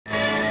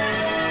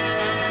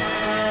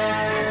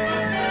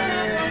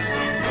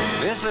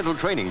little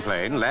training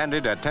plane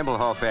landed at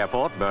Tempelhof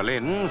Airport,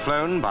 Berlin,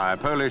 flown by a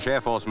Polish Air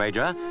Force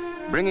major,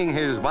 bringing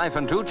his wife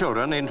and 2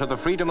 children into the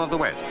freedom of the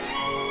West.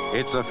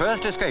 It's the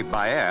first escape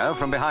by air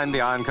from behind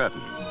the Iron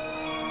Curtain.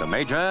 The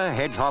major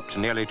hedge-hopped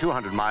nearly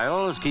 200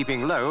 miles,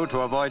 keeping low to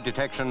avoid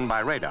detection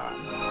by radar.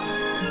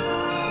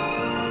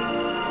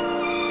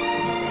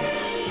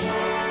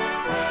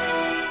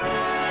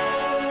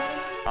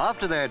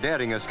 After their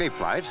daring escape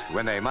flight,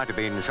 when they might have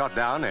been shot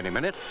down any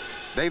minute,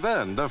 they've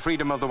earned the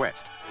freedom of the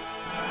West.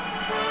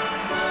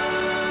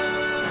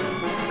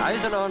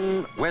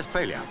 Iserlohn,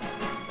 Westphalia,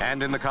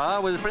 and in the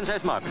car was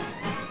Princess Margaret.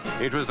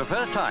 It was the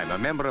first time a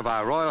member of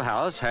our royal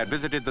house had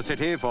visited the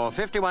city for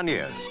 51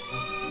 years.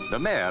 The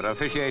mayor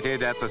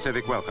officiated at the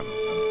civic welcome.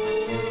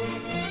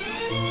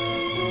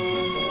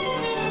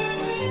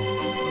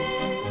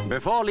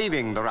 Before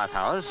leaving the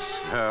Rathhaus,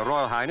 Her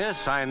Royal Highness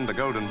signed the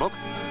Golden Book,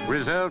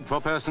 reserved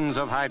for persons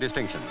of high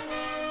distinction.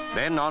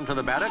 Then on to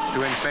the barracks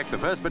to inspect the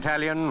 1st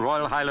Battalion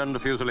Royal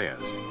Highland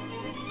Fusiliers.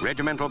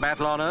 Regimental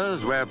battle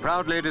honours were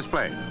proudly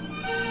displayed.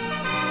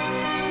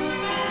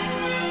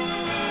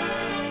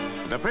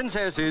 The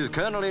Princess is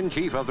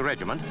Colonel-in-Chief of the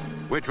regiment,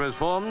 which was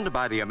formed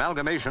by the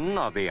amalgamation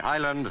of the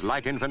Highland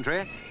Light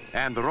Infantry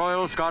and the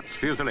Royal Scots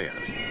Fusiliers.